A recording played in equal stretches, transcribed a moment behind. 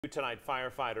Tonight,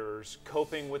 firefighters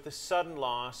coping with the sudden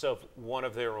loss of one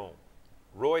of their own.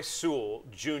 Roy Sewell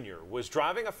Jr. was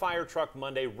driving a fire truck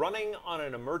Monday running on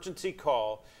an emergency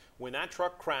call when that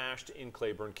truck crashed in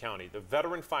Claiborne County. The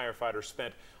veteran firefighter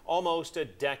spent almost a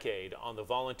decade on the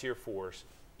volunteer force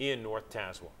in North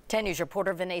Tazewell. 10 News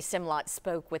reporter Vinay Simlot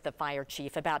spoke with the fire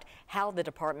chief about how the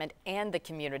department and the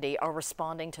community are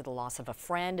responding to the loss of a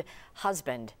friend,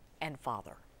 husband, and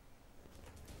father.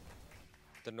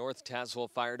 The North Tazewell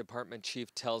Fire Department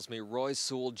chief tells me Roy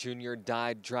Sewell Jr.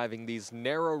 died driving these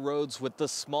narrow roads with the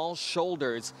small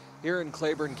shoulders here in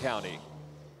Claiborne County.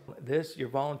 You're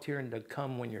volunteering to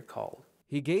come when you're called.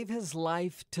 He gave his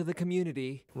life to the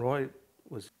community. Roy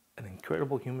was an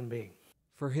incredible human being.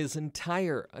 For his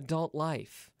entire adult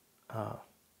life.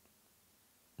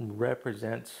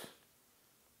 Represents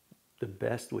the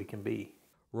best we can be.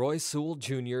 Roy Sewell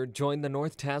Jr. joined the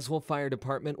North Tazewell Fire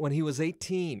Department when he was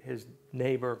 18. His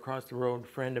neighbor across the road,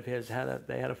 friend of his,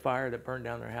 they had a fire that burned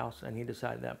down their house, and he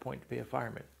decided at that point to be a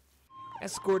fireman.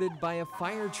 Escorted by a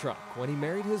fire truck when he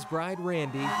married his bride,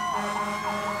 Randy.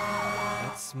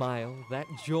 That smile, that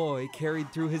joy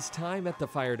carried through his time at the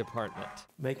fire department.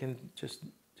 Making just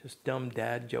dumb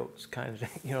dad jokes, kind of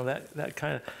thing, you know, that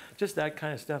kind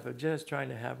of stuff of just trying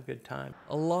to have a good time.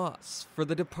 A loss for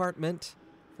the department,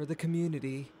 for the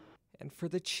community, and for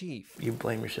the chief. You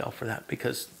blame yourself for that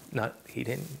because he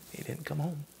didn't come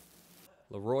home.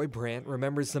 Leroy Brandt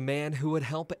remembers the man who would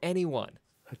help anyone.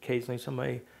 Occasionally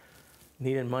somebody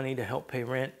needed money to help pay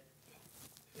rent.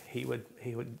 He would,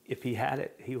 if he had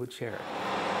it, he would share it.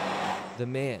 The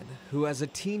man who as a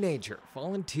teenager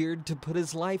volunteered to put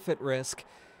his life at risk.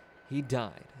 He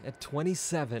died at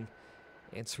 27,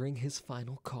 answering his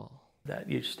final call. That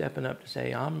you're stepping up to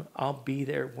say, I'll be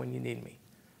there when you need me.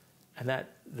 And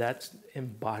that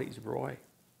embodies Roy.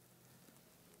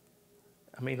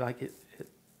 I mean, like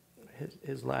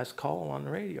his last call on the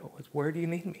radio was, "Where do you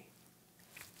need me?"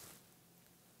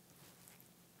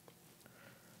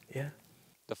 Yeah.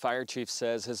 The fire chief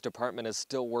says his department is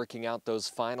still working out those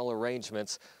final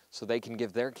arrangements so they can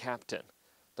give their captain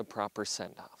the proper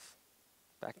send-off.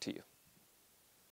 Back to you.